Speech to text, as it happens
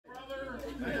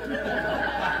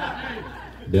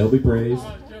They'll be praised.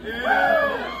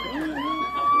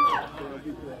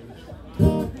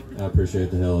 I appreciate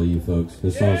the hell of you folks.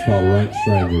 This song's called Rank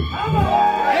Stranger.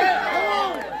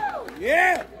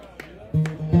 Yeah!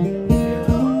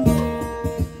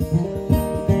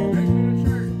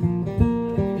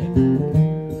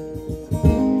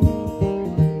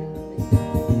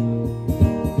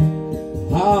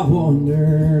 I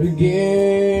wandered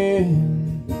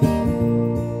again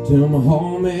to my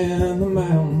home in the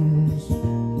mountains,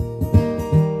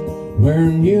 where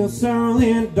in youth's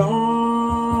early dawn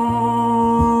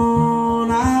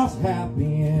I was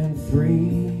happy and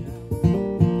free.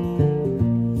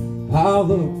 I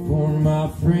looked for my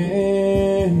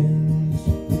friends,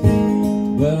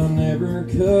 but I never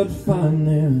could find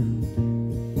them.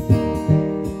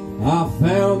 I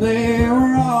found they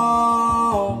were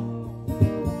all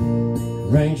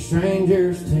rank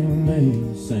strangers to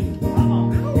me. Sing.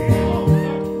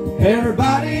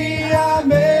 Everybody I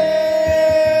met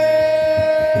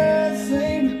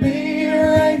seemed to be a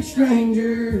rank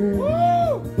stranger.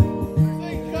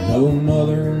 No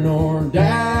mother nor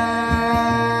dad,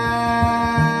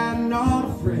 not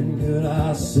a friend could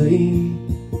I see.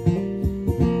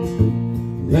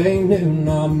 They knew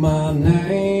not my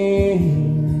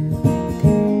name,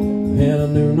 and I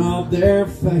knew not their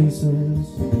faces.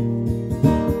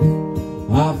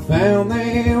 I found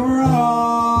they were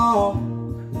all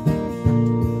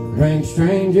rank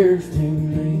strangers to me.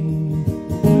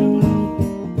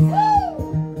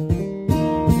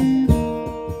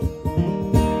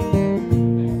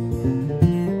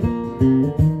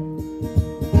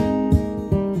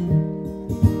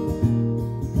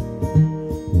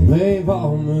 They've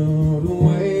all moved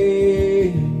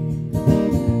away,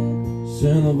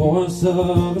 send the voice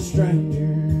of a stranger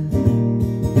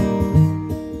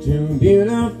to a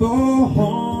beautiful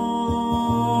home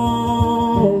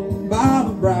by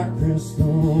the bright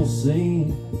crystal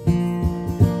sea.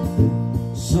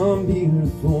 Some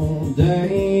beautiful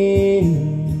day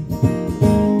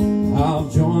I'll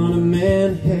join them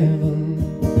in heaven,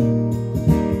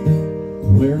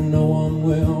 where no one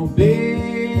will be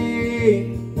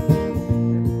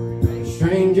a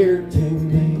stranger to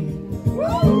me.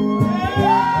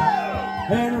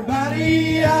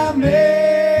 Everybody I met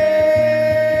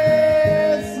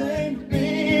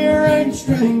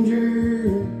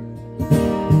stranger,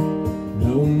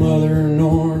 no mother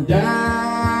nor dad,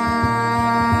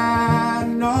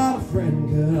 not a friend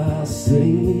could I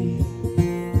see.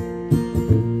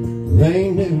 They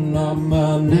knew not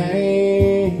my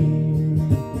name,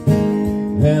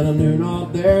 and I knew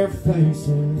not their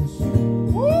faces.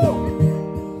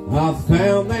 I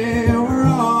found they were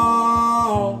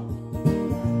all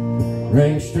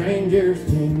rank strangers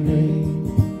to me.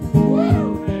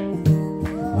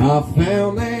 I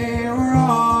found they were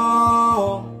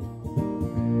all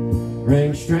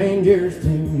rank strangers to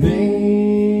me.